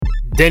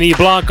Denny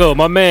Blanco,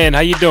 my man, how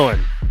you doing?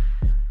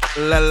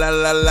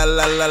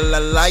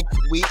 Like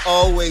we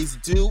always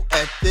do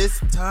at this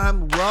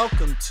time.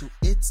 Welcome to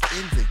It's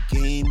in the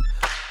Game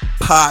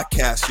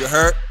podcast. You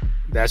heard?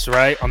 That's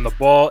right, on the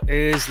Ball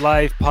is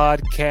Life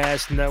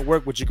podcast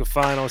network, which you can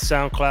find on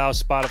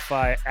SoundCloud,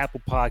 Spotify,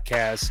 Apple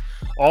Podcasts.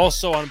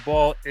 Also on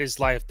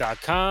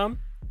ballislife.com,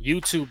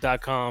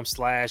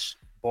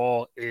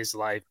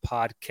 youtube.com/ballislife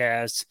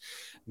podcast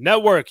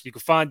network. You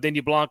can find Denny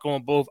Blanco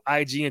on both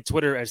IG and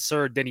Twitter at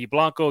Sir Denny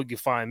Blanco. You can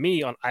find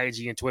me on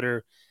IG and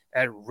Twitter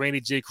at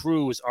Randy J.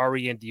 Cruz,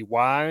 Rendy,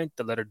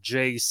 the letter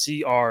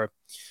JCRUZ.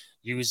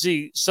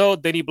 So,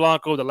 Denny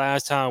Blanco, the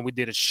last time we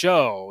did a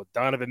show,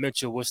 Donovan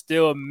Mitchell was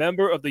still a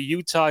member of the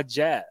Utah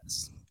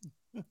Jazz.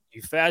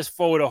 You fast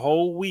forward a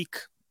whole week,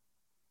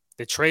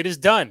 the trade is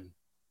done.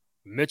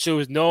 Mitchell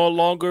is no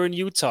longer in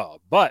Utah,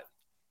 but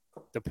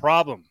the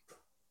problem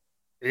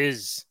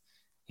is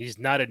he's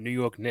not a New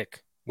York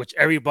Knick, which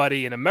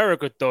everybody in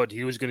America thought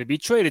he was going to be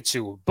traded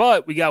to.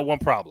 But we got one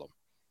problem,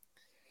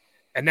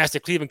 and that's the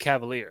Cleveland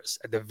Cavaliers.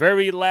 At the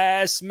very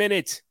last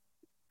minute,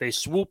 they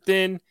swooped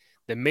in.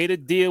 They made a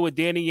deal with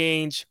Danny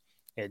Ainge,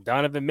 and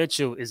Donovan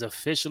Mitchell is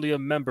officially a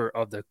member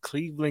of the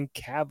Cleveland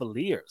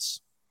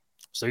Cavaliers.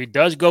 So he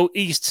does go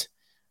east,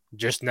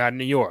 just not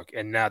New York.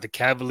 And now the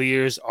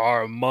Cavaliers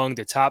are among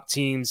the top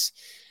teams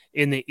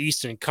in the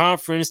Eastern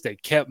Conference. They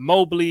kept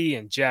Mobley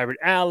and Jared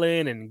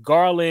Allen and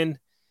Garland.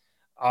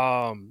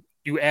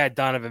 You add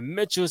Donovan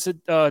Mitchell to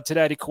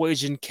that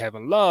equation,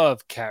 Kevin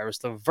Love,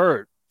 Caris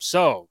LeVert.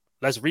 So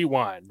let's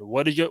rewind.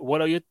 What are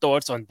your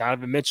thoughts on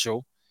Donovan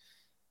Mitchell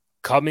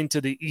coming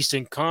to the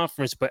Eastern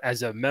Conference, but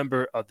as a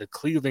member of the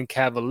Cleveland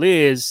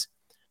Cavaliers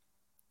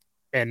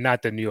and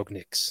not the New York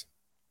Knicks?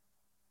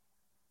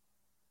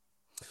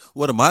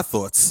 What are my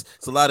thoughts?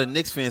 It's a lot of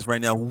Knicks fans right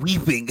now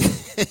weeping.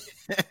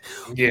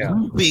 Yeah.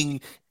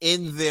 Weeping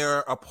in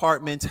their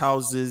apartment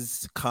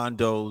houses,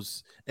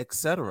 condos,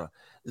 etc.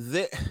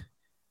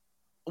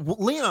 Mr.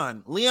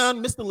 Leon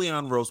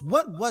Rose,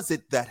 what was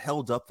it that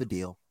held up the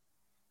deal?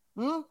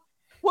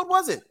 What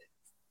was it?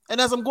 And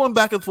as I'm going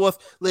back and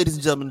forth, ladies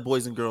and gentlemen,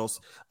 boys and girls,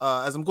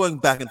 as I'm going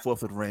back and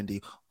forth with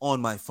Randy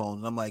on my phone,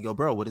 and I'm like, yo,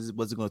 bro, what's it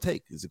going to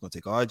take? Is it going to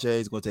take RJ?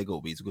 Is it going to take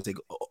Obi? Is it going to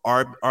take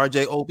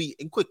RJ, Obi,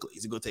 and quickly?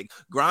 Is it going to take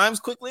Grimes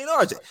quickly and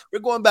RJ? We're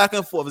going back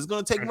and forth. Is it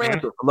going to take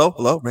Randall?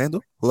 Hello,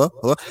 Randall? Hello?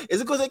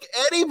 Is it going to take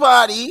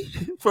anybody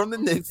from the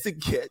Knicks to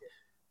get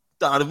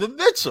Donovan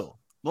Mitchell?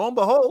 Lo and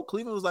behold,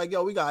 Cleveland was like,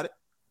 yo, we got it.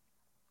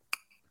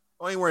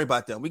 Don't ain't worry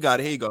about them. We got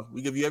it. Here you go.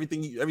 We give you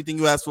everything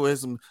you asked for.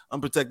 Here's some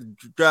unprotected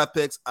draft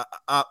picks.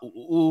 Here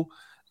you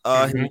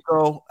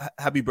go.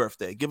 Happy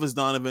birthday. Give us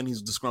Donovan.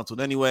 He's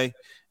disgruntled anyway.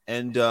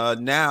 And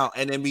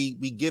then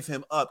we give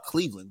him up.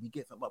 Cleveland. We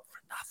give him up for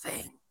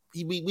nothing.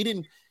 We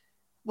didn't.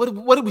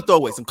 What did we throw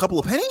away? Some couple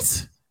of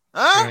pennies?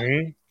 Huh?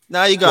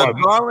 Now you got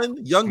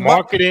Garland, young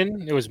marketing.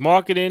 Buck. It was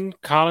marketing.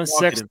 Colin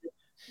Sexton.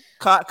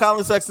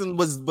 Colin Sexton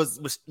was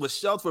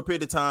shelved for a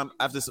period of time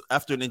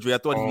after an injury. I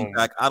thought he'd be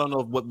back. I don't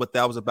know what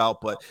that was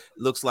about, but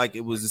it looks like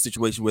it was a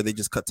situation where they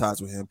just cut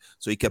ties with him,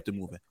 so he kept it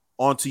moving.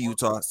 On to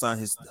Utah, sign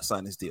his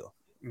deal.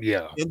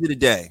 Yeah. End of the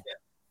day,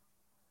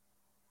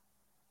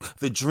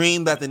 the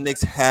dream that the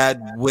Knicks had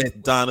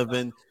with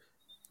Donovan,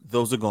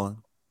 those are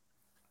gone.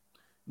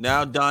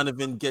 Now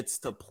Donovan gets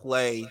to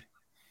play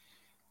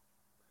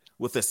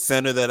with a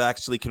center that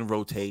actually can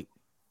rotate.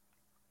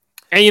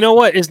 And you know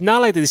what? It's not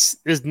like this.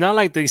 It's not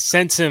like they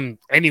sent him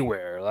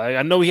anywhere. Like,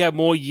 I know he had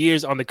more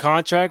years on the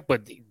contract,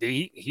 but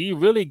he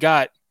really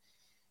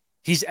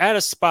he's at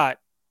a spot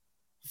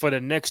for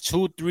the next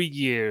 2-3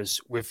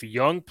 years with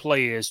young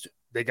players.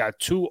 They got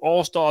 2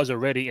 All-Stars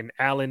already in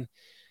Allen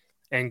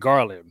and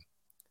Garland.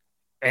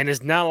 And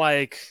it's not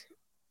like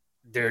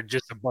they're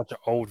just a bunch of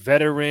old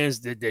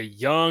veterans. They're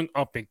young,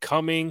 up and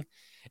coming,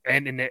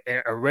 and in the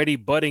already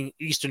budding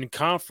Eastern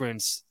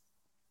Conference,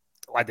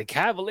 like the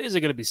Cavaliers are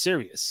going to be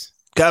serious.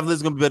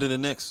 Cavaliers going to be better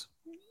than Knicks.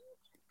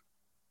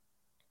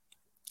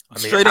 I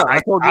mean, straight up.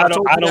 I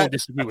don't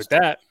disagree with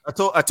that. I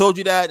told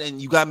you that, and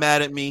you got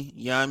mad at me.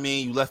 You know what I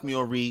mean? You left me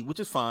on read,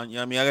 which is fine. You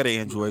know what I mean? I got an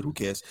Android. Who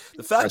cares?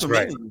 The fact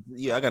remains,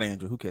 I got an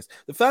Android. Who cares?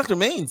 The fact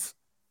remains,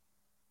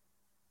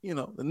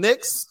 the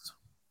Knicks,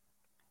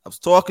 I was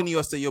talking to you.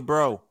 I said, yo,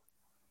 bro,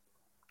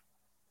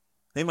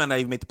 they might not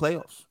even make the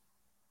playoffs.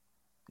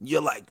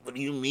 You're like, what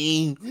do you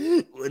mean?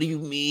 What do you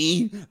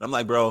mean? And I'm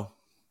like, bro,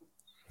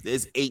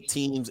 there's 8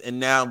 teams, and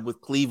now with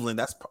Cleveland,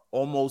 that's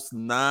almost 8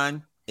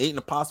 and a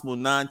possible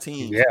 9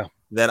 teams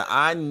that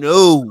I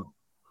know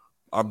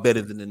are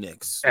better than the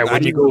Knicks. And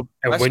when you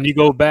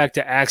go back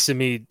to asking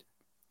me,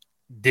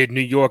 did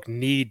New York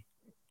need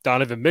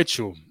Donovan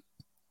Mitchell?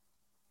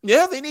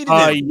 Yeah, they needed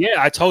him. Yeah,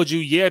 I told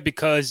you,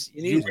 because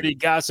you already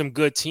got some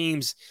good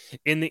teams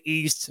in the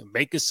East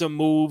making some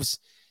moves,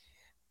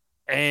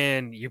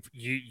 and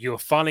you'll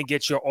finally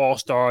get your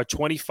All-Star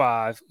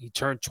 25. He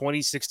turned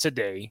 26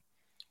 today.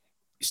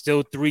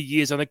 Still 3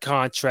 years on the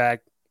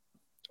contract,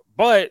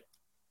 but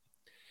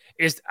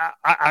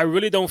I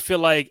really don't feel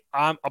like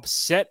I'm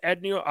upset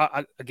at New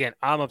York. Again,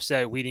 I'm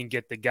upset we didn't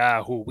get the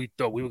guy who we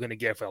thought we were going to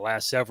get for the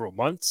last several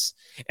months,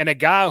 and a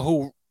guy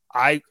who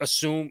I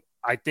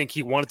think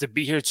he wanted to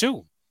be here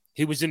too.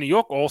 He was in New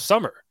York all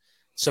summer,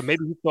 so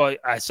maybe he thought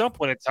at some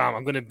point in time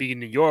I'm going to be in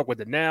New York with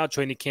it now,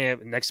 training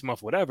camp next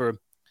month, whatever.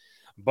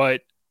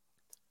 But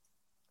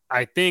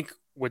I think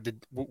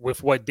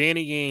with what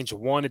Danny Ainge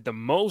wanted the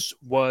most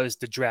was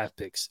the draft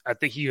picks. I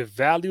think he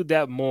valued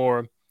that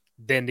more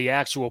than the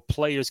actual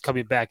players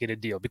coming back in the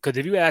deal. Because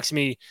if you ask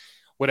me,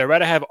 would I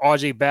rather have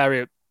RJ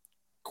Barrett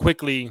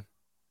quickly,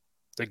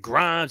 the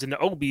Grimes and the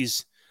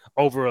Obies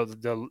over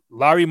the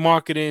Larry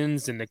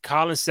Marketins and the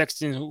Colin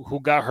Sexton who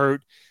got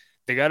hurt?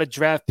 They got a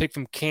draft pick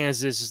from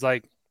Kansas. It's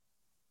like,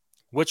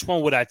 which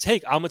one would I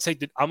take? I'm gonna take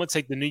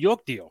the New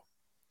York deal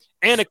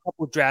and a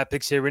couple draft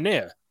picks here and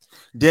there.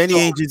 Danny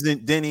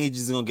Ainge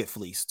is gonna get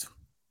fleeced.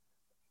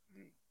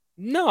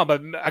 No,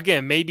 but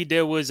again, maybe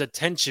there was a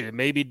tension.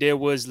 Maybe there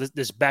was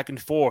this back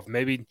and forth.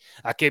 Maybe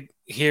I kept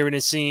hearing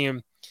and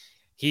seeing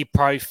he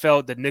probably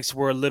felt the Knicks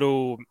were a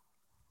little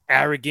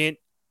arrogant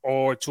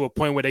or to a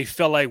point where they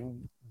felt like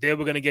they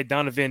were going to get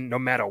Donovan no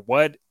matter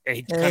what. And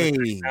he kind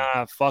of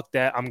nah, fuck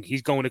that.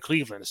 He's going to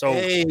Cleveland. So,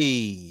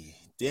 Danny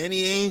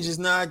Ainge is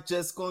not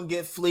just going to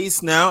get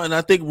fleeced now. And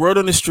I think word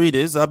on the street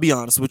is, I'll be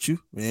honest with you,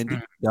 Randy,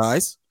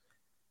 guys,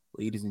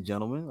 ladies and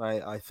gentlemen,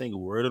 I think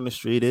word on the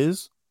street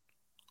is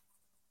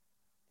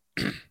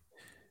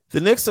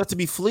the Knicks are to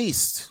be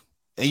fleeced,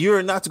 and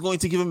you're not going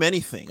to give him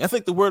anything. I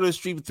think the word on the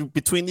street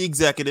between the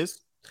executives,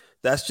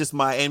 that's just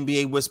my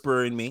NBA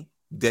whisperer in me,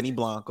 Denny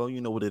Blanco, you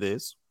know what it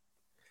is.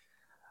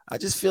 I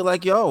just feel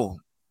like,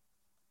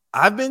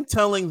 I've been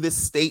telling this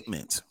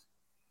statement,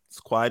 it's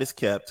quiet as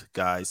kept,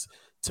 guys,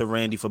 to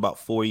Randy for about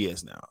 4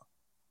 years now.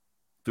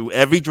 Through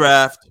every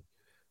draft,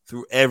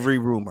 through every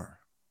rumor.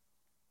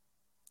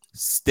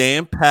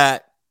 Stand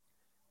pat,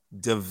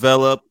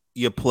 develop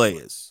your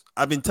players.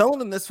 I've been telling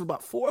them this for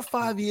about 4 or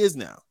 5 years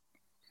now.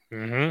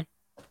 Mm-hmm.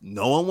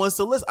 No one wants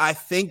to listen. I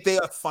think they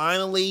are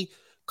finally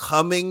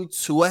coming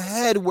to a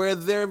head where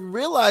they're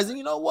realizing,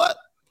 you know what?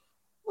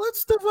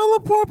 Let's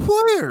develop our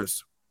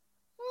players.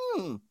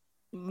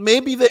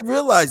 Maybe they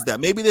realize that.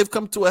 Maybe they've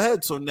come to a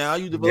head. So now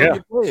you develop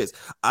your players.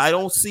 I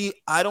don't see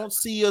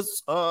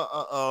us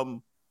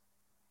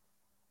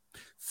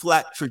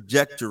flat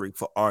trajectory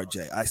for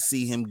RJ. I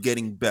see him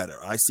getting better.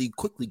 I see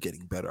Quickly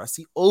getting better. I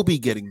see Obi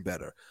getting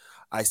better.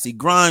 I see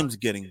Grimes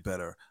getting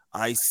better.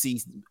 I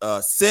see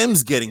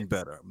Sims getting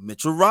better.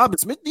 Mitchell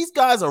Robinson. These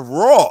guys are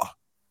raw.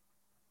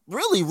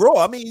 Really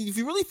raw. I mean, if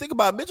you really think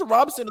about it, Mitchell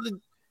Robinson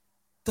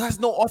has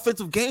no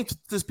offensive game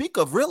to speak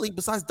of, really,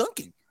 besides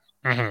dunking.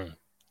 Mm-hmm.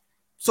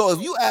 So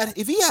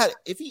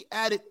if he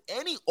added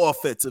any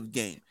offensive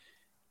game,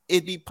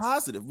 it'd be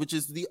positive, which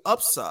is the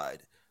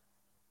upside.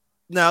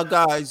 Now,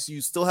 guys,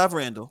 you still have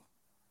Randall,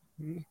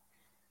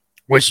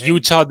 which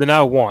Utah did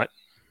not want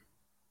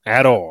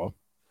at all.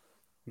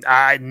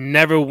 I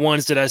never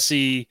once did I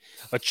see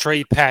a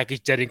trade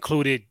package that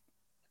included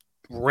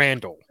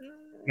Randall.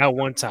 Not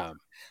one time.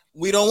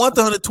 We don't want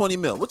the 120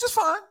 mil, which is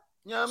fine.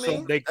 You know what I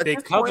mean? So they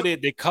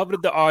coveted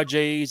the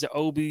RJs, the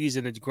Obies,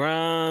 and the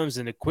Grimes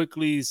and the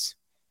Quicklies.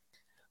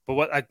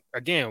 But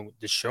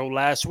the show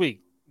last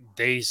week,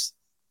 they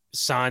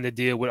signed a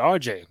deal with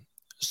RJ.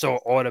 So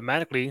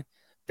automatically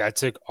that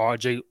took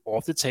RJ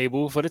off the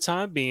table for the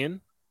time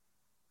being.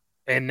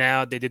 And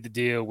now they did the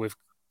deal with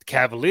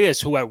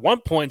Cavaliers, who at one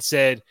point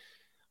said,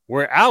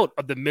 we're out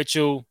of the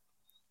Mitchell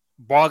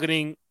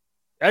bargaining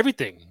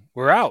everything.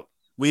 We're out.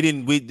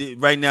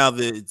 Right now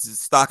the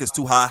stock is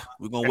too high.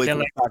 We're gonna wait for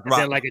the stock drop.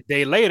 Then like a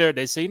day later,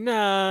 they say,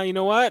 nah, you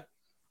know what?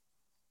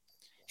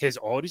 Here's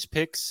all these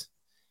picks.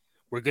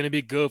 We're gonna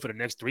be good for the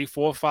next 3,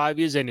 4, 5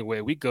 years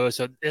anyway. We good.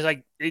 So it's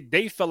like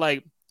they felt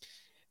like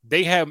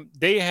they had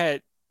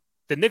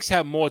the Knicks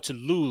have more to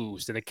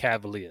lose than the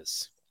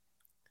Cavaliers.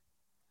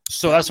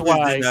 So that's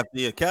why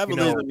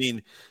Cavaliers. I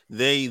mean,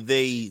 the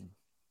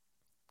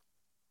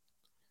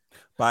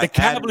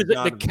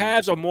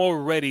Cavs are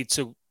more ready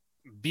to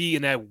be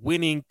in that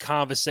winning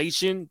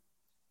conversation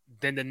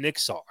than the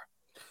Knicks are.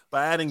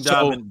 By adding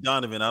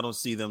Donovan, I don't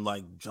see them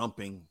like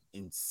jumping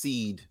in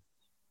seed.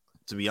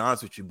 To be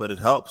honest with you, but it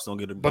helps. Don't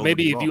get it. But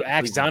maybe if you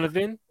ask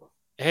Donovan,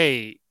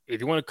 hey, if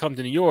you want to come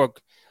to New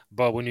York,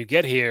 but when you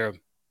get here,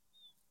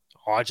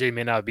 RJ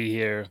may not be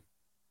here.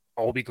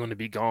 Obi going to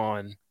be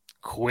gone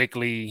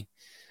quickly.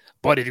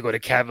 But if you go to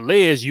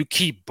Cavaliers, you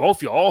keep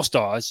both your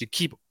all-stars. You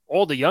keep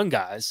all the young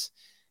guys.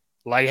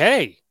 Like,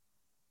 hey,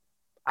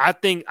 I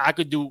think I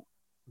could do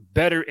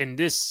better in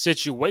this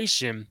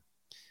situation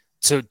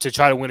to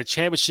try to win a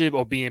championship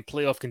or be in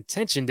playoff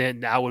contention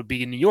than I would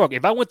be in New York.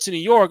 If I went to New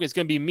York, it's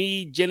going to be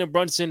me, Jalen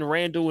Brunson,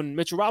 Randall, and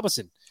Mitchell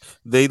Robinson.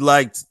 Danny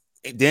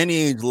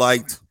Ainge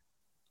liked,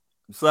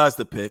 besides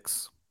the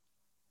picks,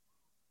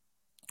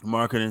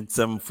 Marketing,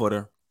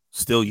 7-footer,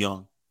 still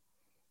young.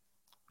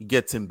 He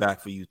gets him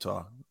back for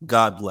Utah.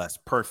 God bless.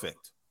 Perfect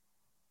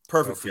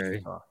for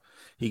Utah.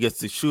 He gets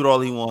to shoot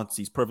all he wants.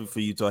 He's perfect for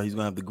Utah. He's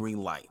going to have the green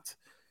light.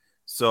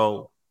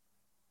 So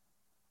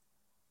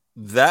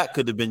that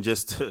could have been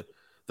just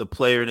the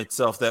player in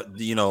itself that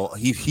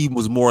he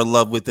was more in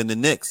love with than the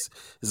Knicks.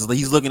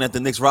 He's looking at the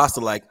Knicks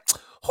roster like,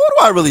 who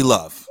do I really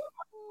love?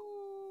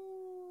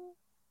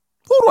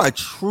 Who do I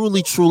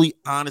truly,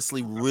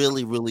 honestly,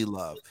 really, really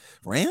love?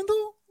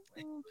 Randall?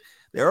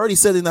 They already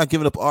said they're not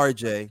giving up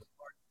RJ.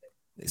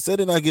 They said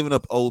they're not giving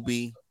up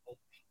Obi.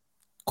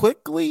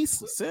 Quickly,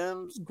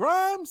 Sims,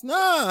 Grimes.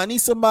 Nah, I need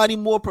somebody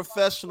more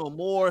professional,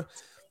 more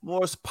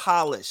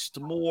polished,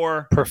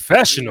 more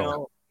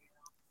Professional.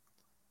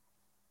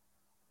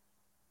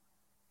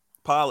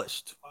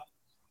 Polished.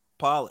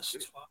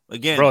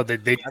 Again, bro.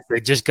 They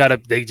just got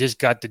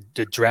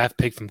the draft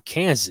pick from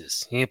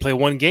Kansas. He ain't played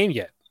one game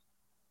yet.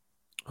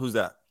 Who's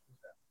that?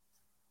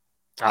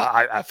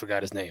 I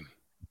forgot his name.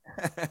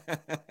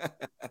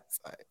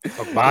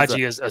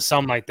 Abaji or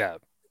something like that.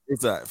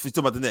 It's all right. You're talking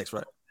about the Knicks,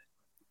 right?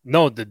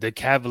 No, the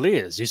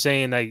Cavaliers. You're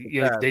saying like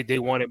they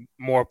wanted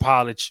more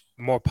polished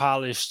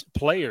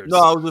players. No,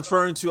 I was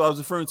referring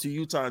to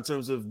Utah in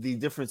terms of the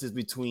differences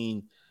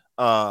between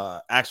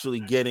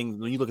actually getting,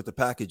 when you look at the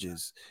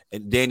packages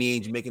and Danny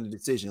Ainge making the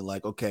decision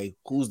like, okay,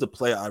 who's the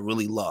player I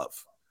really love?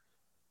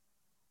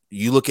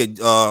 You look at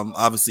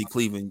obviously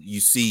Cleveland, you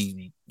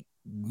see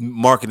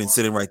marketing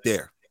sitting right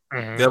there.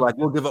 Mm-hmm. They're like,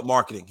 we'll give up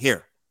marketing.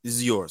 Here, this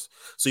is yours.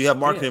 So you have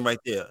marketing right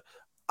there.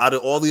 Out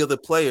of all the other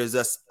players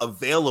that's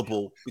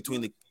available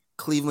between the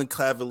Cleveland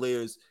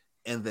Cavaliers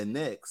and the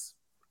Knicks,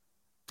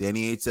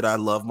 Danny Ainge said, I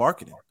love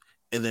marketing.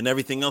 And then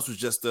everything else was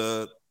just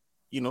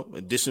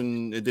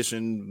addition,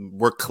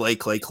 work Clay.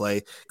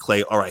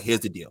 All right,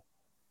 here's the deal.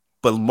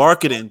 But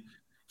marketing,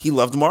 he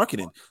loved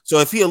marketing. So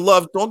if he had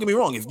loved, don't get me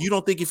wrong, if you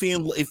don't think if he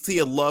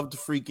had loved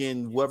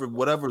freaking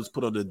whatever was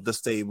put on the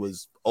stage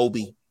was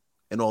Obi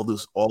and all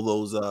those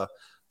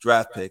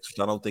draft picks,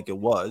 which I don't think it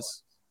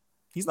was,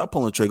 he's not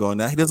pulling the trigger on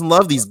that. He doesn't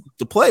love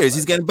the players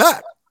he's getting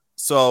back.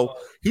 So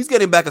he's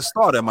getting back a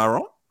start. Am I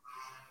wrong?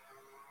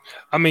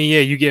 I mean, yeah,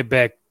 you get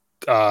back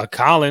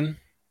Colin.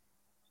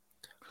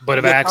 But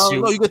if I ask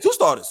you, no, you get two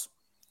starters.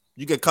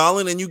 You get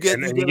Colin and you get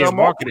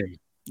marketing.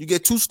 You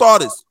get two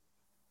starters.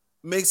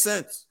 Makes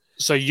sense.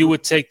 So you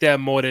would take that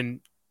more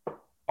than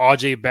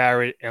RJ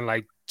Barrett and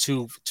like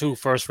two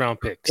first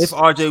round picks. If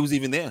RJ was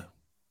even there.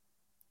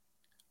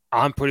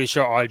 I'm pretty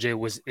sure RJ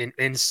was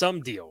in some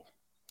deal.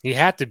 He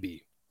had to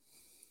be.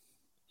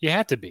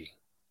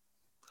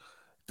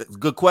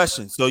 Good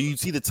question. So you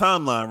see the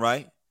timeline,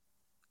 right?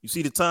 You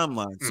see the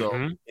timeline.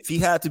 So if he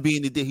had to be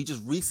in the deal, he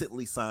just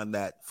recently signed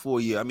that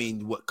 4 year. I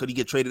mean, what could he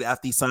get traded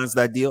after he signs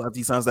that deal? After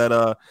he signs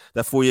that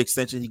 4 year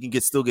extension, he can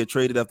still get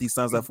traded after he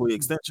signs that 4 year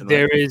extension.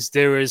 Right?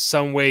 There is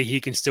some way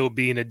he can still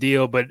be in a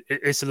deal, but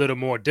it's a little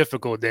more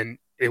difficult than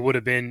it would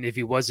have been if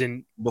he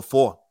wasn't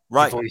before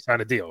he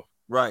signed a deal.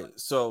 Right.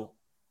 So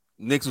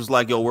Knicks was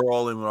like, "Yo, we're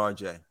all in with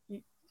RJ."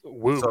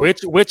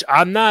 Which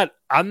I'm not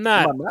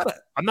mad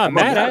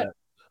at.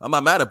 I'm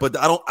not mad at, but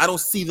I don't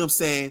see them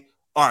saying,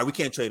 all right, we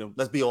can't trade him.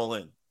 Let's be all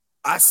in.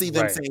 I see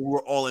them saying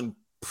we're all in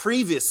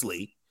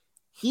previously.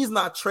 He's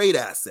not trade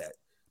asset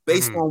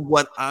based on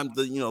what I'm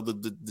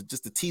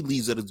just the tea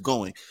leaves that it's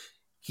going.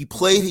 He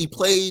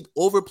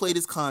overplayed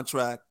his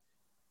contract.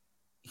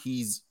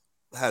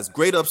 Has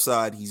great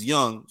upside. He's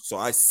young. So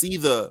I see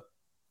the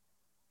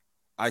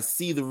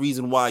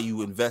reason why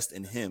you invest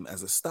in him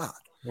as a stock.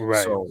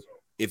 Right. So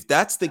if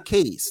that's the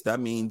case,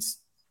 that means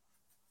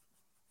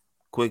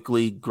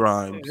Quickly,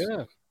 Grimes,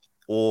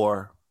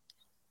 or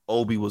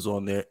Obi was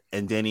on there,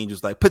 and Danny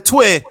was like,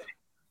 Patwin.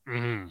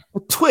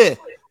 Patwin.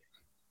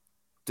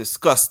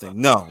 Disgusting.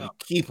 No,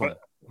 keep him.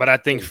 But I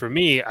think for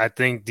me,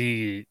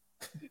 the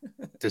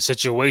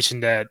situation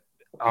that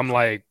I'm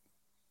like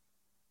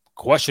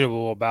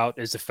questionable about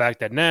is the fact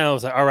that now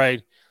it's like, all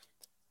right,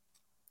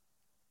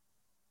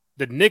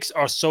 the Knicks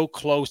are so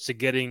close to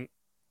getting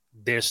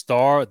their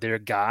star, their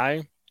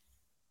guy.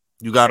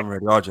 You got him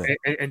ready, RJ.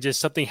 And just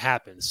something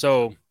happened.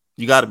 So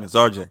you got him, it's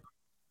RJ.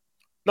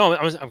 No,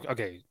 I'm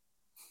okay.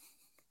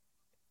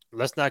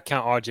 Let's not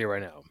count RJ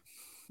right now.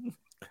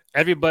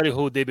 Everybody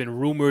who they've been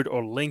rumored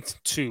or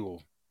linked to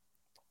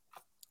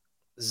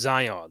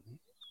Zion.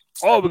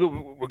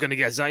 Oh, we're gonna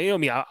get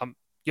Zion.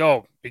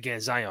 We're getting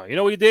Zion. You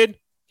know what he did?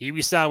 He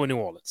re-signed with New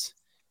Orleans.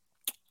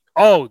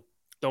 Oh,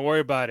 don't worry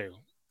about it.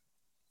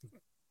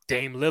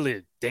 Dame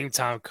Lillard, Dame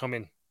time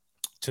coming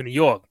to New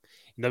York.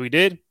 You know what he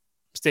did?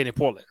 Stayed in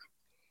Portland.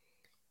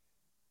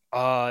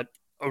 A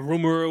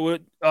rumor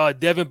with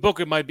Devin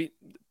Booker might be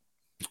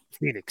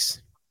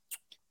Phoenix.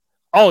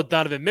 Oh,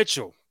 Donovan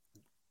Mitchell.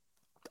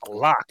 A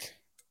lock.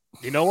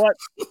 You know what?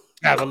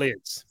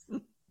 Cavaliers.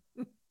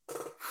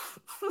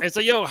 And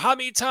so, how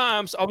many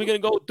times are we going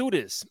to go do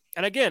this?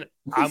 And again,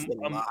 I'm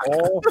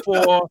all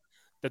for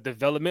the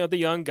development of the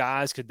young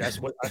guys because that's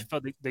what I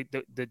felt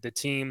the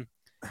team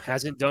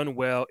hasn't done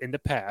well in the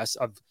past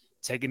of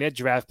taking their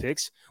draft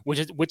picks,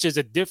 which is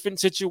a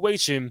different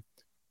situation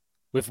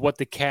with what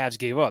the Cavs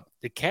gave up.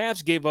 The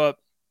Cavs gave up.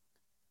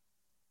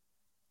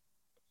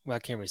 Well, I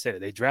can't really say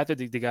that. They drafted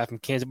the guy from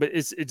Kansas, but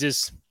it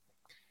just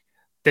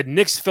the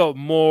Knicks felt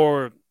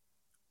more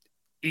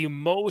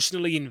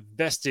emotionally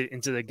invested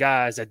into the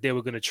guys that they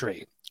were going to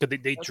trade because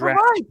they That's all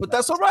draft. right, but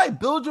that's all right.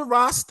 Build your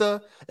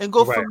roster and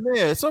go from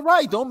there. It's all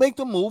right. Don't make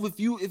the move if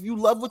you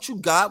love what you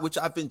got, which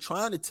I've been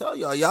trying to tell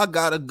y'all. Y'all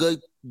got a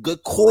good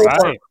core.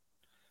 Right.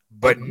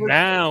 But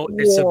now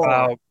it's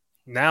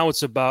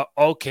about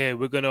okay,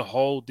 we're gonna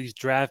hold these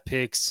draft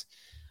picks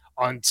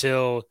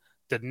until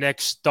the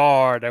next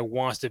star that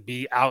wants to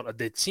be out of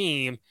the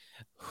team.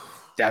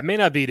 That may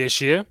not be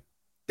this year.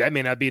 That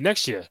may not be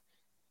next year.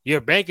 You're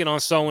banking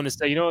on someone to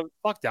say, you know,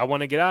 fuck that, I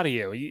want to get out of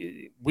here.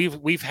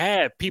 We've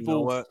had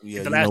people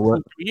in the last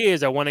 2-3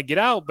 years that want to get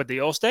out, but they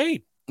all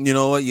stayed. You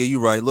know what? Yeah,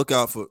 you're right. Look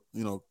out for,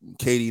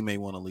 KD may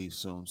want to leave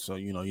soon. So,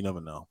 you never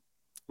know.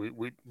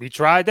 We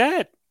tried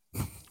that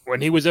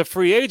when he was a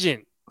free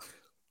agent.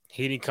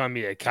 He didn't come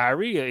here.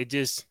 Kyrie, it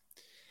just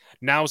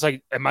now it's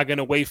like, am I going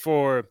to wait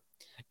for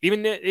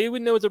even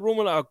there was a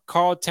rumor of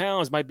Karl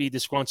Towns might be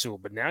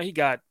disgruntled, but now he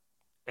got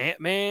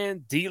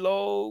Ant-Man,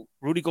 D'Lo,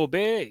 Rudy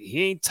Gobert.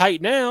 He ain't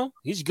tight now.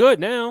 He's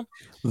good now.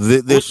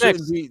 There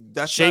shouldn't be.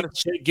 That's Shea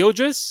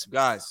Gilgeous.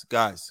 Guys.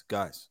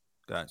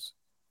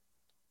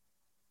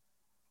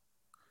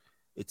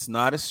 It's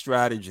not a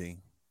strategy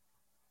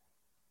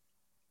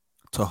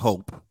to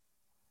hope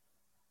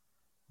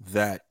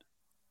that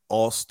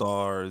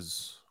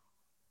all-stars,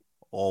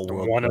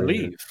 all-world want to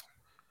leave.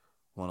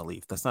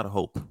 That's not a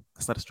hope.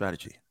 That's not a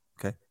strategy.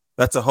 Okay,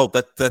 that's a hope.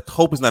 That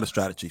hope is not a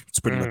strategy. It's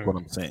pretty much what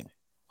I'm saying.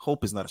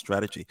 Hope is not a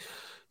strategy.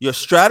 Your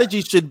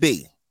strategy should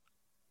be,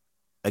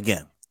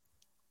 again,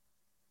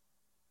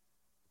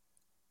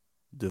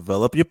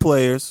 develop your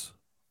players,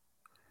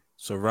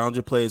 surround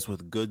your players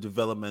with good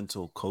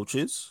developmental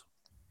coaches,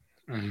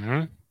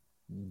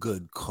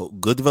 good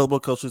developmental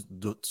coaches,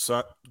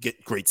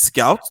 get great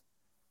scouts,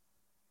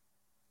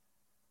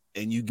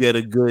 and you get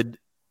a good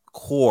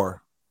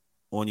core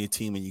on your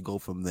team, and you go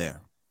from there.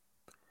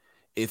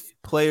 If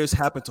players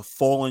happen to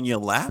fall in your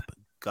lap,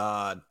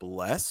 God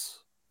bless,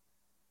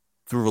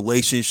 through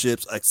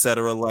relationships,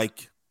 etc.,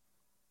 like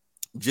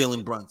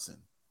Jalen Brunson.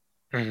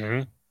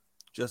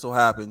 Just so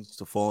happens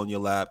to fall in your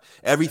lap.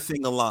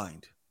 Everything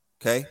aligned.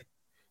 Okay?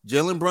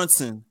 Jalen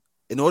Brunson,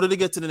 in order to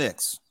get to the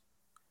Knicks,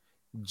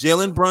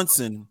 Jalen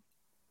Brunson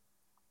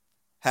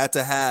had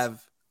to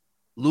have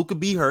Luka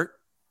be hurt,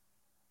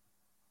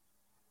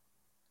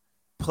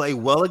 play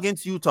well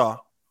against Utah.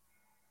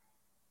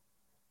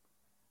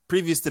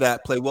 Previous to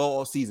that, play well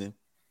all season.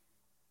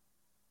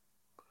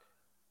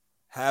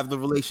 Have the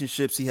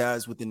relationships he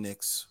has with the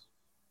Knicks.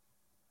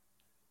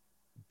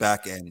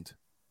 Back end.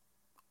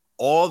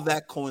 All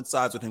that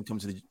coincides with him come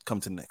to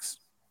the Knicks.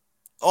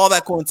 All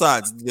that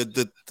coincides.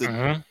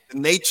 The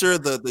nature,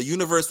 the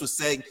universe was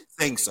saying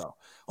so.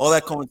 All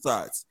that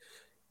coincides.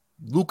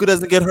 Luka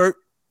doesn't get hurt.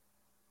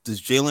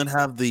 Does Jalen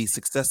have the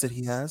success that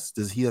he has?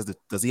 Does he have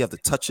the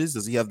touches?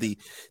 Does he have the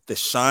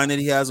shine that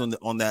he has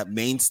on that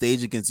main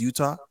stage against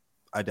Utah?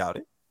 I doubt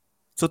it.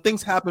 So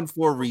things happen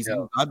for a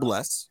reason. God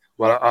bless.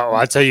 Well,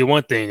 I'll tell you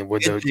one thing.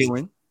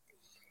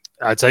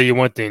 I'll tell you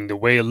one thing. The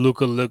way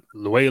Luka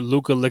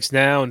looks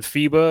now in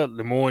FIBA,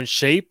 the more in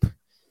shape,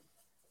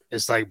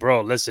 it's like,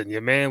 bro, listen,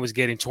 your man was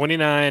getting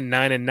 29,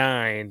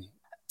 9-9,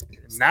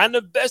 not in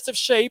the best of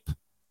shape,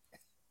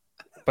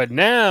 but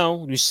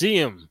now you see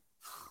him.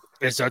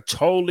 It's a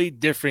totally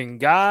different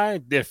guy,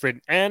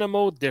 different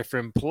animal,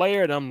 different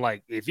player. And I'm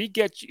like, if he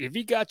got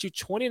you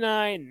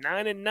 29,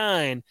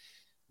 9-9,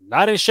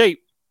 not in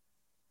shape,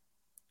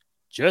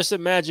 just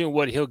imagine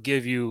what he'll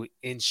give you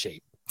in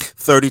shape.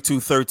 32,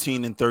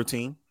 13, and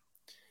 13.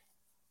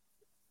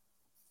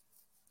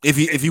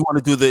 If you want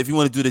to do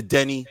the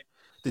Denny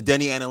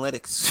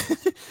analytics,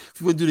 if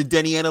you want to do the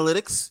Denny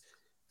analytics,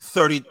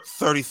 30,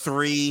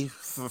 33,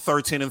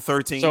 13, and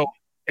 13. So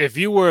if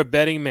you were a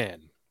betting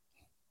man,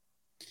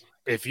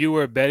 and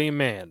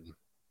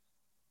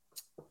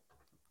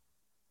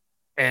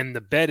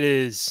the bet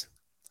is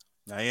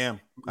I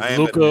am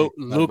Luka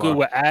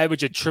will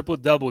average a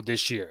triple-double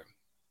this year,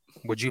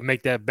 would you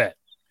make that bet?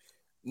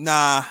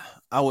 Nah,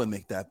 I wouldn't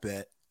make that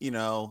bet.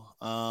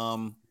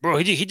 Bro,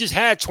 he just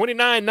had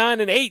 29, 9,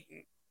 and 8.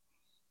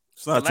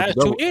 It's not the last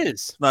 2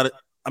 years.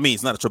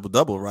 It's not a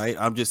triple-double, right?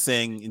 I'm just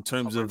saying in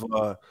terms of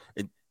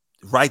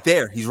right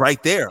there. He's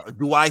right there.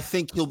 Do I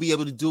think he'll be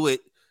able to do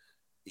it?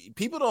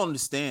 People don't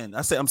understand.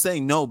 I'm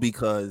saying no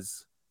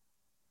because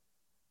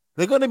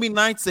they're going to be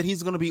nights that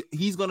he's going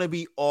to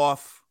be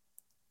off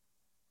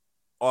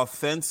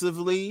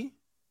offensively,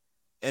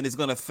 and it's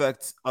going to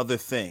affect other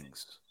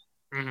things,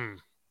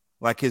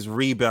 like his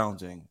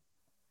rebounding.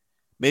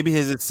 Maybe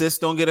his assists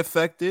don't get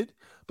affected,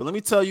 but let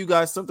me tell you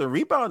guys something.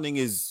 Rebounding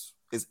is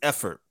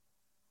effort.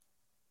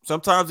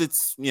 Sometimes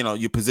it's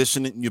your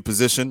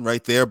position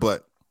right there,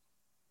 but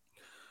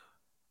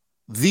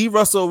the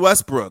Russell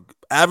Westbrook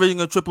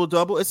averaging a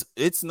triple-double,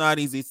 it's not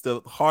easy. It's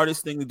the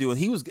hardest thing to do. And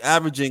he was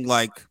averaging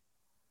like,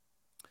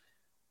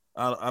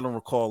 I don't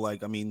recall,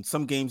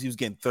 some games he was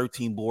getting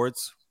 13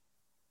 boards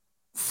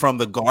from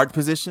the guard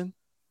position,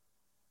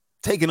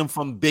 taking them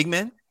from big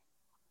men.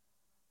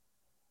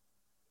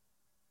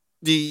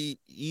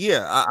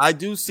 I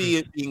do see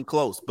it being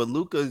close, but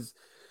Luka's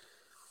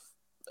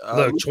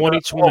Look,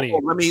 2020.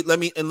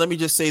 Let me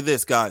just say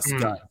this, guys.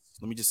 Mm. Guys,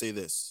 let me just say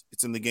this.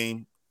 It's in the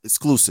game.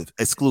 Exclusive.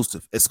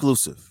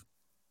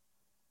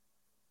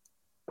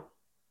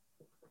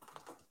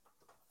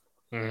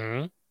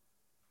 Mm-hmm.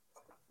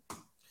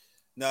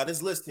 Now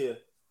this list here,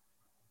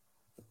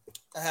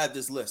 I had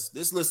this list.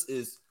 This list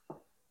is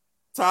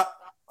top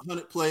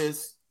 100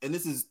 players, and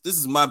this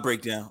is my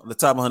breakdown of the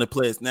top 100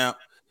 players. Now,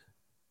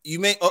 you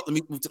may let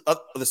me move to the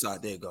other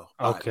side. There you go.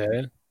 Okay.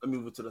 Right. Let me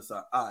move to the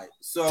side. All right.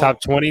 So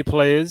top 20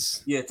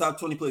 players. Yeah, top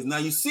 20 players. Now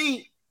you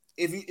see,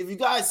 if you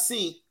guys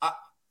see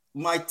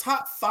my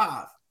top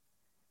 5,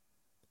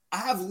 I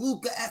have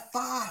Luka at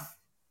 5.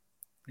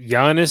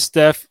 Giannis,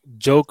 Steph,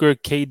 Joker,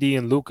 KD,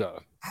 and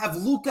Luka. I have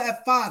Luka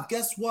at 5.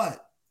 Guess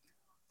what?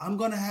 I'm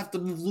gonna have to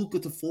move Luka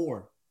to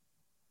 4.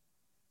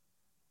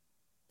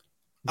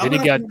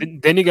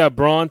 Then you got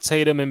Braun,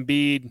 Tatum,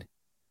 Embiid,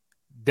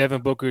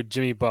 Devin Booker,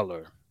 Jimmy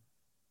Butler.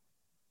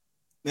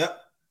 Yep.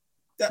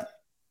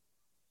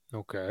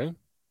 Okay.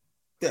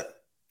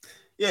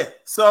 Yeah.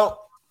 So,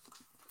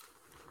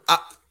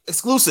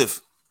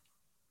 exclusive.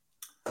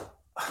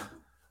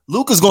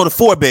 Luka's going to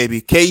 4,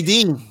 baby.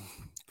 KD.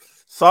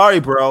 Sorry,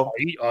 bro.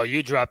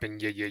 You dropping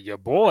your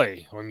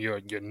boy on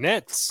your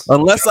Nets?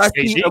 Unless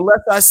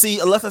I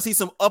see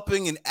some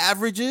upping in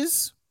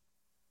averages.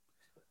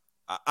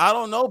 I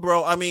don't know,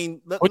 bro. I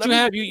mean,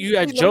 you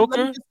had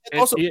Joker.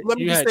 Let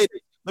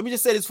me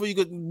just say this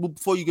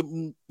before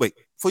you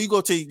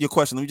go to your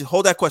question. Let me just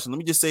hold that question. Let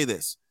me just say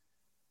this.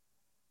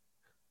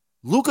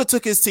 Luka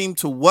took his team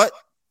to what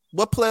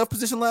playoff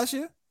position last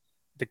year?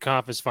 The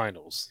conference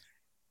finals.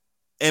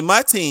 And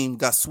my team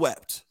got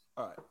swept.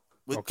 All right.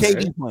 With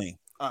KD playing.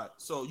 All right.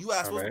 So you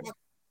asked what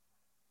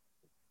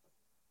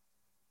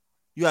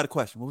you had a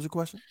question. What was your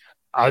question?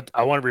 I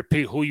want to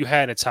repeat who you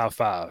had in the top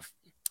 5.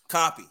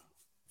 Copy.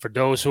 For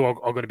those who are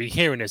going to be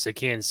hearing this, they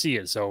can't see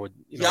it. So,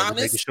 Giannis,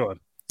 making sure.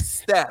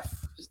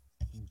 Steph,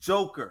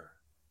 Joker,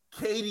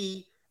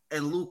 KD,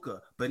 and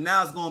Luka. But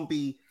now it's going to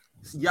be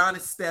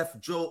Giannis, Steph,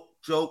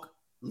 Joke,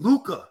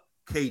 Luka,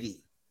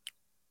 KD.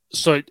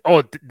 So,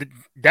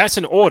 that's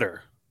an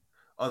order.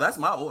 Oh, that's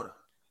my order.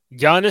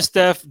 Giannis,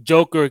 Steph,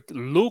 Joker,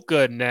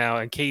 Luka now,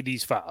 and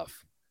KD's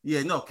 5.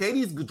 Yeah, no,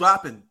 KD's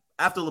dropping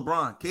after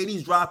LeBron.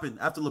 KD's dropping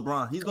after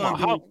LeBron. He's going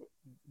to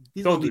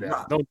be. Don't do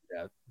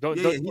that.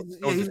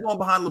 He's going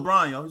behind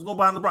LeBron, yo. He's going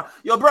behind LeBron.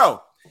 Yo,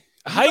 bro.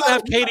 How you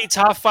have KD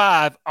top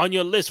 5 on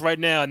your list right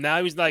now?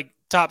 Now he's like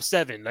top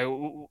 7. Like,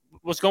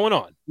 what's going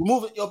on? We're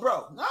moving, yo,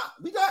 bro. Nah,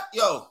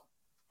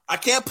 I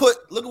can't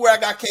look at where I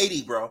got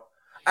KD, bro.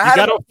 I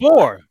got him at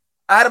 4.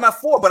 I had him at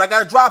 4, but I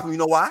got to drop him. You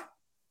know why?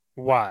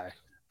 Why?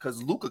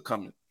 Because Luka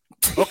coming.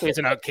 Okay,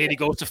 so now KD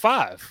goes to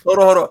 5.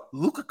 Hold on.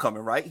 Luka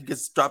coming, right? He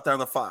gets dropped down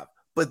to 5.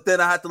 But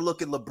then I had to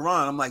look at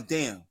LeBron. I'm like,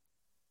 damn.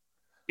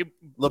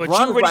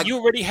 LeBron, but you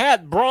already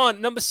had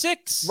Braun number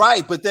 6.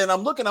 Right, but then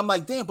I'm looking, I'm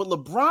like, damn, but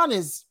LeBron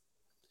is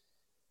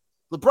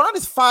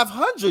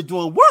 500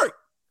 doing work.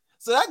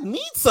 So that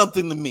means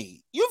something to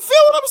me. You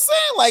feel what I'm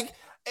saying? Like,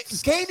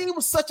 KD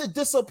was such a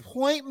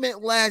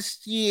disappointment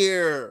last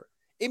year.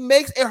 It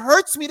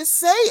hurts me to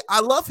say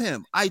I love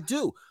him. I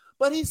do.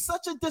 But he's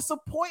such a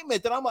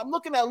disappointment that I'm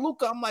looking at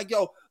Luka. I'm like,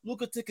 yo,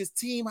 Luka took his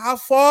team how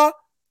far?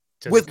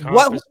 With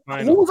what?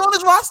 Who was on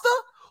his roster?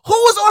 Who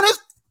was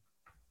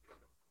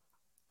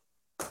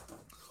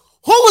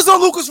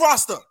on Luka's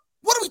roster?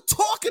 What are we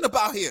talking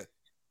about here?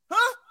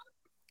 Huh?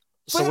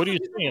 So what are you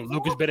saying?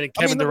 Luka's better than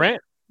Kevin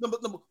Durant? Number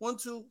 1,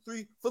 2,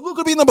 3. For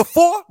Luka to be number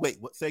 4? Wait,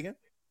 what? Say again?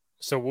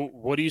 So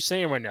what are you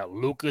saying right now?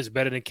 Luka's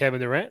better than Kevin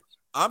Durant?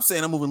 I'm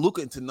saying I'm moving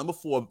Luka into number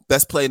 4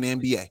 best player in the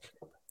NBA.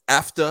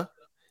 After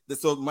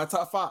my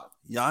top 5.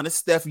 Giannis,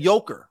 Steph,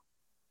 Joker.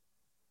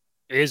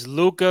 Is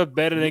Luka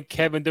better than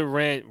Kevin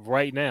Durant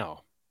right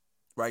now?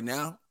 Right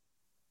now?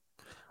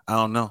 I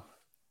don't know.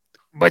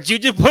 But you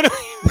just put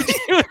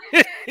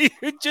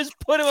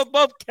him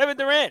above Kevin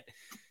Durant.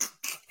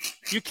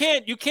 You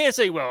can't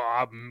say,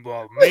 well,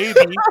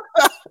 maybe,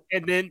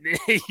 and then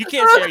you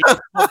can't say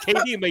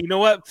KD, but you know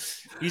what?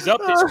 He's up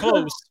this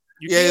close.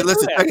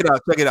 Listen, check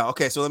it out.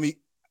 Okay, so let me.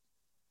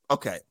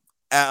 Okay,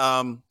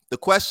 the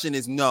question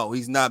is no,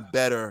 he's not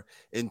better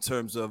in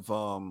terms of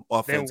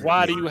offense. Then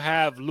why do you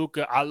have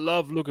Luka? I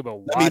love Luka, but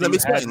why? Let me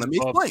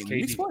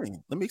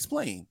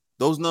explain.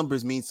 Those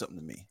numbers mean something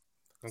to me.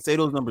 Okay. Say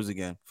those numbers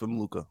again from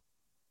Luka.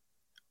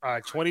 All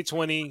right,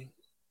 2020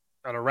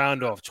 on a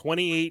round off,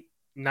 28,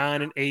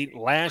 9 and 8.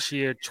 Last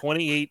year,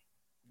 28,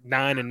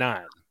 9 and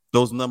 9.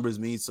 Those numbers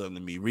mean something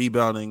to me.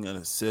 Rebounding and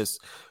assists.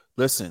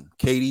 Listen,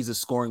 KD's a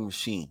scoring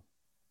machine.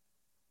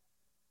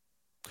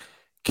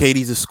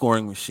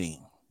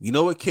 You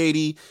know what,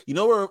 KD? You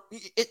know where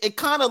it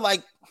kind of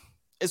like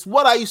it's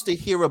what I used to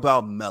hear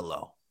about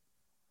Melo.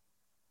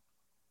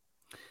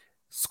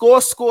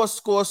 Score.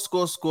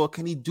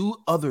 Can he do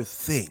other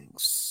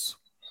things?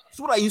 That's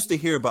what I used to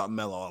hear about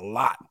Melo a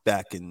lot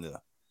back in the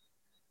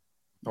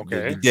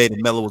day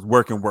that Melo was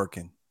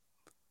working.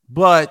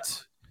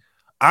 But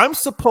I'm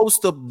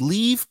supposed to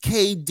leave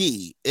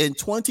KD in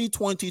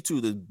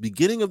 2022, the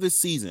beginning of the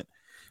season,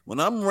 when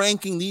I'm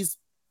ranking these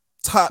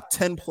top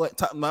 10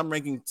 I'm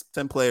ranking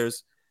 10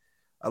 players.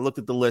 I looked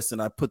at the list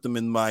and I put them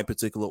in my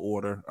particular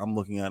order. I'm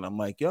looking at it, I'm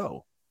like,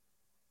 yo.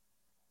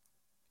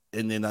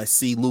 And then I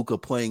see Luka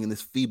playing in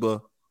this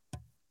FIBA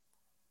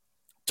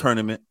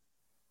tournament,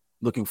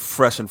 looking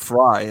fresh and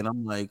fry. And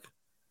I'm like,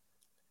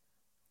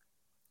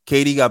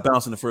 KD got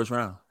bounced in the first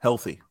round,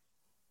 healthy.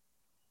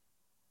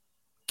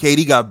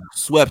 KD got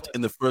swept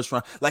in the first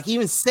round. Like,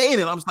 even saying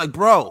it, I was like,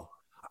 bro,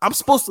 I'm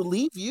supposed to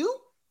leave you?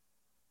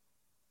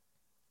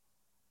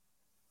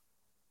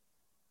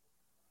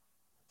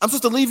 I'm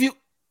supposed to leave you?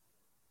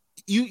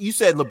 You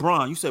said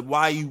LeBron. You said,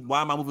 why am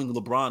I moving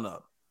LeBron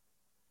up?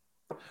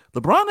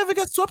 LeBron never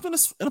got swept in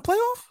a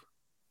playoff?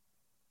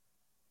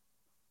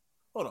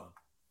 Hold on.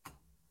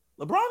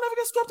 LeBron never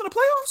got swept in the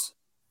playoffs?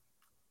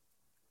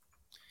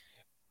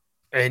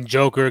 And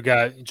Joker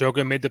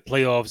made the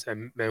playoffs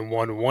and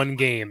won one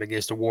game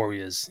against the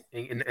Warriors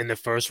in the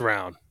first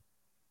round.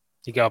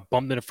 He got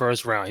bumped in the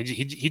first round.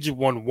 He just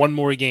won one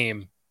more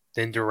game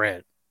than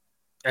Durant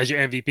as your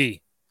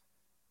MVP.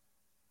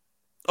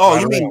 Oh,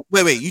 you mean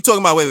wait? You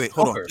talking about wait?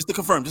 Hold Joker. On, just to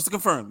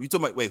confirm. You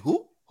talking about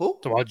who?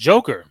 Talking about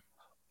Joker.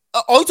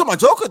 You talking about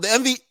Joker? The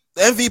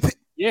MVP?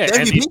 Yeah, the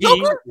MVP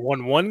Joker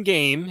won one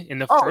game in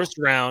the first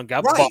round.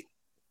 Got bumped.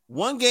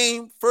 One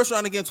game, first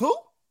round against who?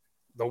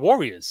 The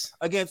Warriors.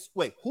 Against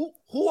who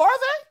are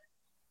they?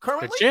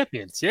 Currently the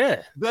champions.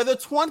 Yeah, they're the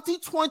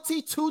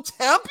 2022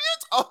 champions.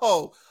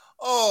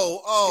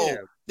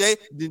 Yeah.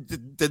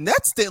 The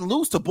Nets didn't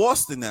lose to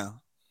Boston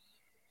now.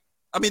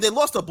 I mean, they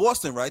lost to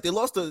Boston, right? They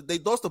lost to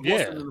Boston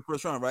in the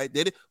first round, right?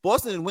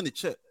 Boston didn't win the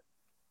chip.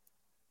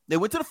 They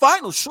went to the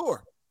finals,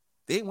 sure.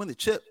 They didn't win the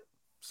chip.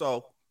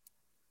 So,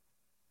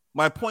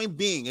 my point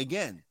being,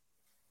 again,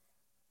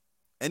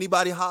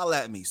 anybody holler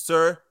at me,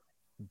 Sir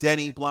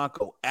Denny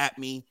Blanco, at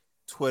me,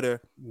 Twitter,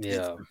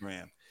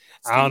 Instagram.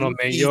 I don't know,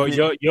 man.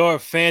 Your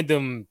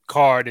fandom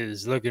card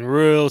is looking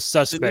real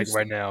suspect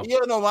right now. Yeah,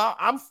 no,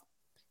 I'm.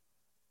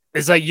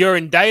 It's like you're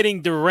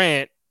indicting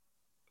Durant,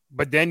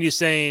 but then you're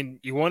saying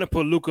you want to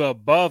put Luka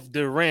above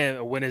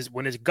Durant when it's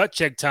gut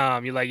check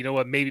time. You're like, you know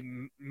what?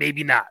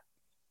 Maybe not.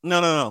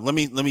 No. Let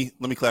me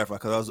clarify,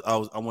 because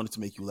I wanted to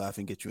make you laugh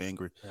and get you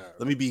angry. Right.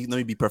 Let me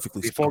be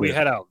perfectly before clear. We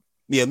head out.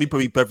 Yeah, let me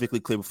be perfectly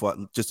clear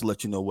just to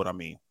let you know what I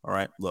mean. All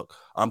right, look,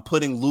 I'm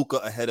putting Luka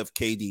ahead of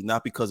KD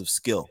not because of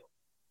skill,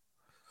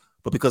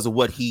 but because of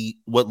what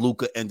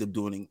Luka ended up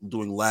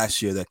doing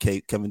last year that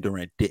Kevin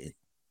Durant did.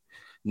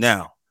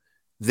 Now,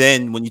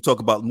 then when you talk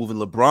about moving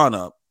LeBron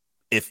up,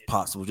 if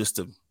possible, just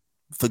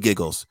for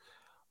giggles,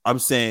 I'm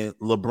saying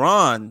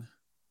LeBron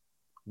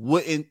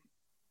wouldn't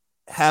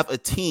have a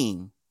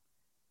team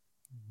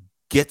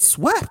get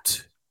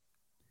swept.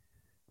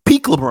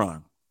 Peak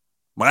LeBron,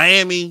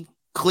 Miami,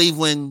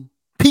 Cleveland,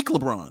 peak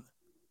LeBron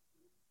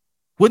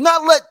would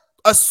not let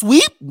a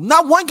sweep.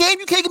 Not one game.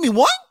 You can't give me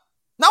one.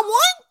 Not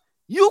one.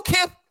 You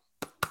can't.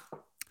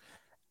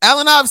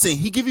 Allen Iverson,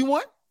 he give you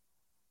one.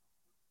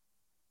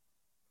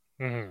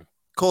 Mm-hmm.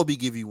 Kobe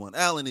give you one.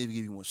 Allen give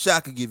you one.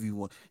 Shaq could give you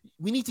one.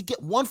 We need to get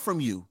one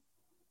from you.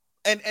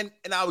 And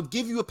I would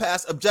give you a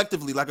pass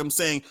objectively, like I'm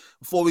saying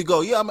before we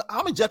go. Yeah,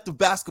 I'm objective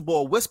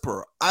basketball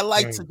whisperer. I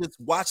like to just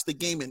watch the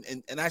game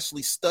and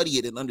actually study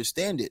it and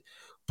understand it.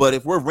 But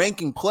if we're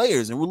ranking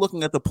players and we're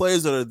looking at the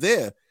players that are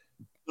there,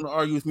 you're gonna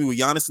argue with me with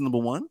Giannis at number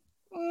one.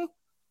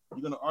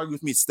 You're gonna argue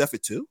with me Steph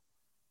at two.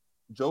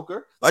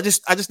 Joker. I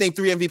just named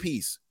 3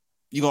 MVPs.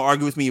 You're gonna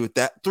argue with me with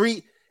that?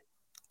 3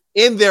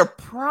 in their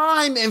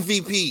prime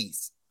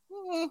MVPs.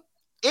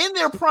 In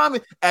their prime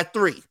at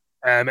 3.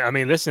 I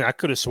mean, listen, I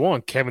could have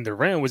sworn Kevin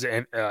Durant was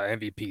an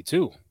MVP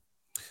too.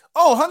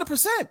 Oh, 100%.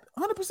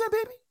 100%,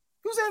 baby.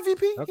 He was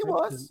MVP. Okay. He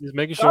was. Just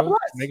making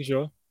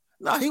sure.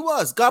 Nah, he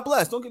was. God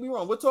bless. Don't get me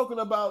wrong. We're talking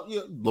about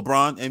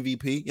LeBron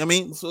MVP. I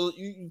mean, so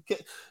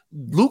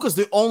Luka's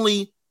the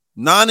only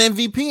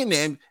non-MVP in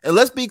there. And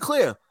let's be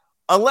clear.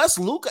 Unless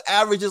Luka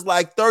averages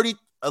like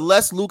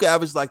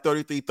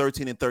 33,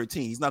 13, and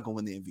 13, he's not going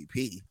to win the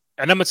MVP.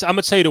 And I'm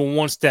gonna tell you the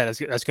one stat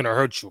that's gonna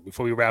hurt you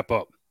before we wrap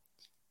up.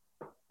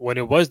 When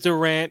it was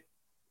Durant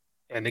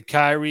and the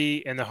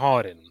Kyrie and the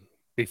Harden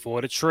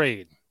before the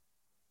trade,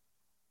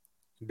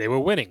 they were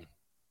winning,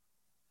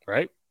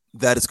 right?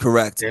 That is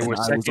correct. They were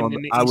second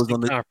in the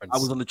conference. I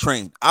was on the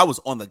train. I was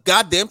on the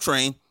goddamn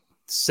train.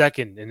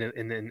 Second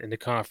in the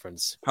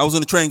conference. I was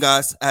on the train,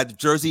 guys. I had the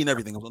jersey and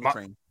everything. I was on the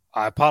train.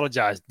 I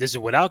apologize. This is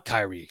without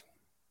Kyrie.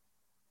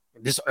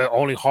 This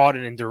only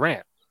Harden and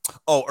Durant.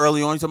 Oh,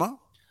 early on, you talking about?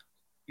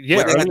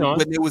 Yeah,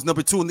 when it was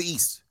number 2 in the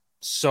East.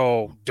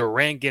 So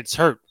Durant gets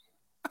hurt.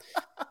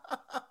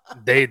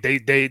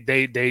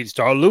 They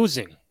start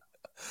losing.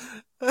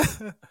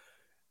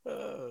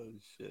 Oh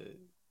shit!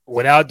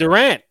 Without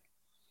Durant,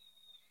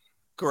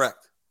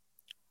 correct.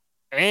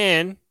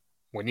 And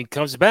when he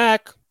comes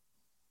back,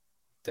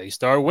 they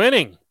start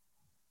winning.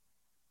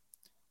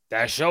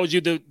 That shows you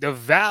the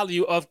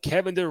value of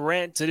Kevin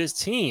Durant to this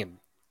team.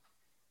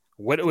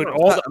 With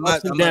all the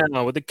ups and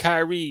downs, with the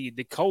Kyrie,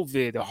 the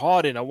COVID, the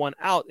Harden, I won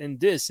out and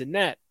this and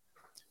that.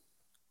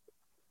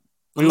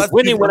 We were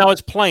winning when I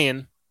was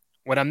playing.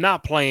 When I'm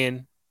not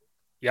playing,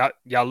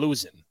 y'all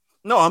losing.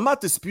 No, I'm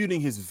not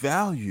disputing his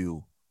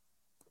value.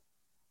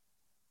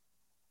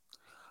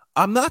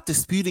 I'm not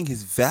disputing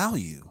his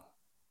value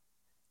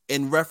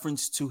in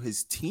reference to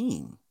his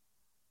team.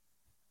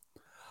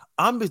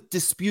 I'm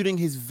disputing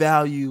his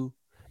value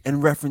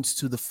in reference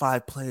to the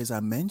 5 players I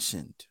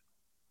mentioned.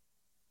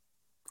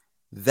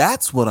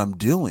 That's what I'm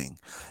doing.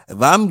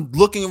 If I'm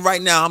looking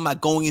right now, I'm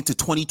not going into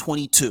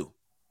 2022.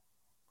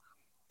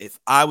 If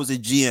I was a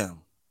GM,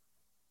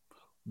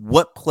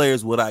 what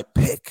players would I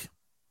pick?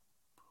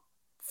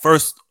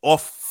 First,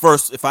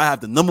 if I have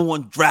the number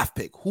 1 draft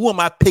pick, who am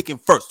I picking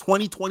first?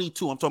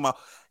 2022. I'm talking about,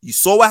 you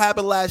saw what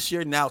happened last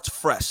year. Now it's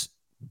fresh.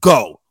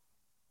 Go.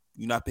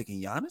 You're not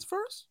picking Giannis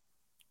first?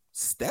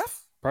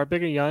 Steph? Probably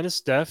picking Giannis,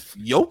 Steph.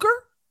 Joker?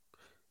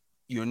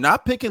 You're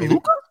not picking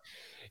Luka?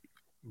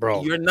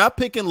 Bro. You're not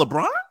picking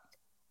LeBron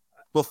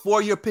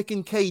before you're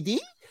picking KD?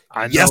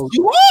 I know. Yes,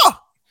 you are.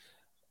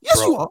 Yes,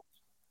 bro. You are.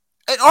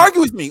 And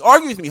argue with me.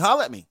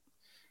 Holler at me.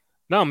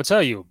 No, I'm gonna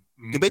tell you.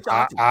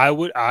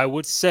 I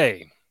would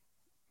say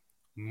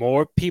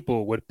more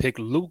people would pick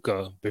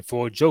Luka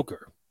before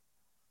Joker.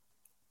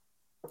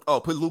 Oh,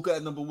 put Luka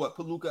at number what?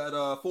 Put Luka at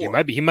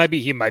 4. He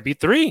might be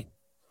 3.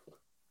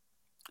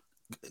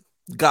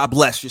 God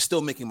bless. You're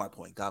still making my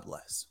point. God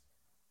bless.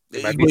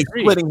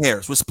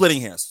 We're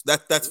splitting hairs.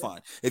 That's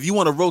fine. If you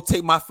want to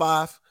rotate my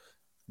 5,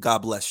 God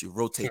bless you.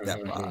 Rotate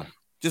that 5.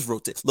 Just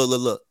rotate.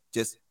 Look.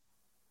 Just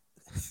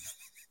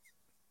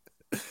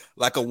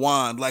like a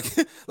wand,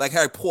 like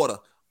Harry Potter.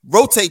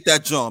 Rotate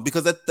that John,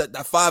 because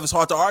that 5 is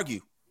hard to argue.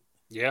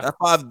 Yeah,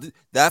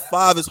 that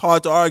 5 is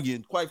hard to argue.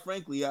 And quite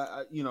frankly,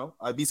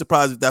 I'd be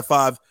surprised if that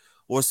 5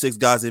 or 6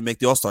 guys didn't make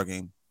the All-Star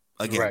game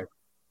again. Right.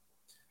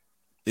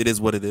 It is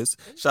what it is.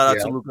 Shout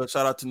out to Luka.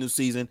 Shout out to New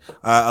Season.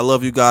 I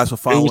love you guys for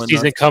following. New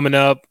season coming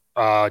up.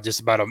 Just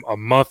about a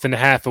month and a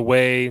half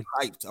away.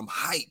 I'm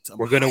hyped.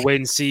 We're gonna wait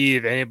and see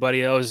if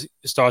anybody else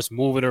starts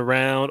moving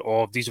around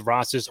or if these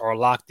rosters are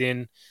locked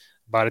in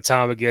by the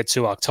time we get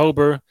to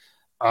October.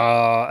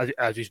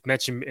 As we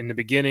mentioned in the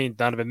beginning,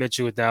 Donovan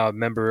Mitchell is now a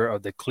member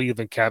of the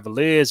Cleveland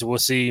Cavaliers. We'll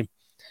see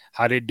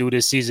how they do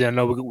this season. I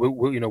know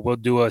we'll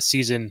do a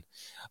season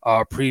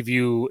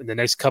preview in the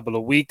next couple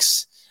of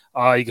weeks.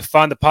 You can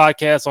find the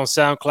podcast on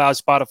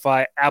SoundCloud,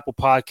 Spotify, Apple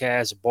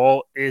Podcasts,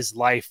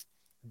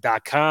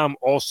 ballislife.com.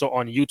 Also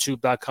on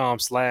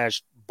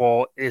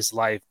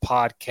youtube.com/ballislife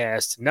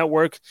podcast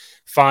network.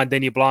 Find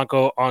Denny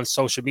Blanco on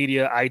social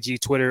media,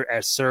 IG, Twitter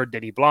at Sir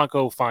Denny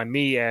Blanco. Find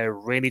me at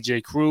Randy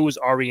J. Cruz,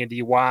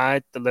 RENDY,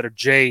 the letter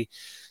J,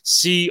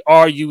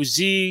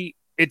 CRUZ.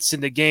 It's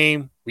in the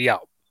game. We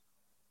out.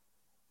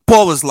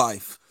 Ball is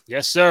life.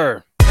 Yes,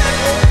 sir.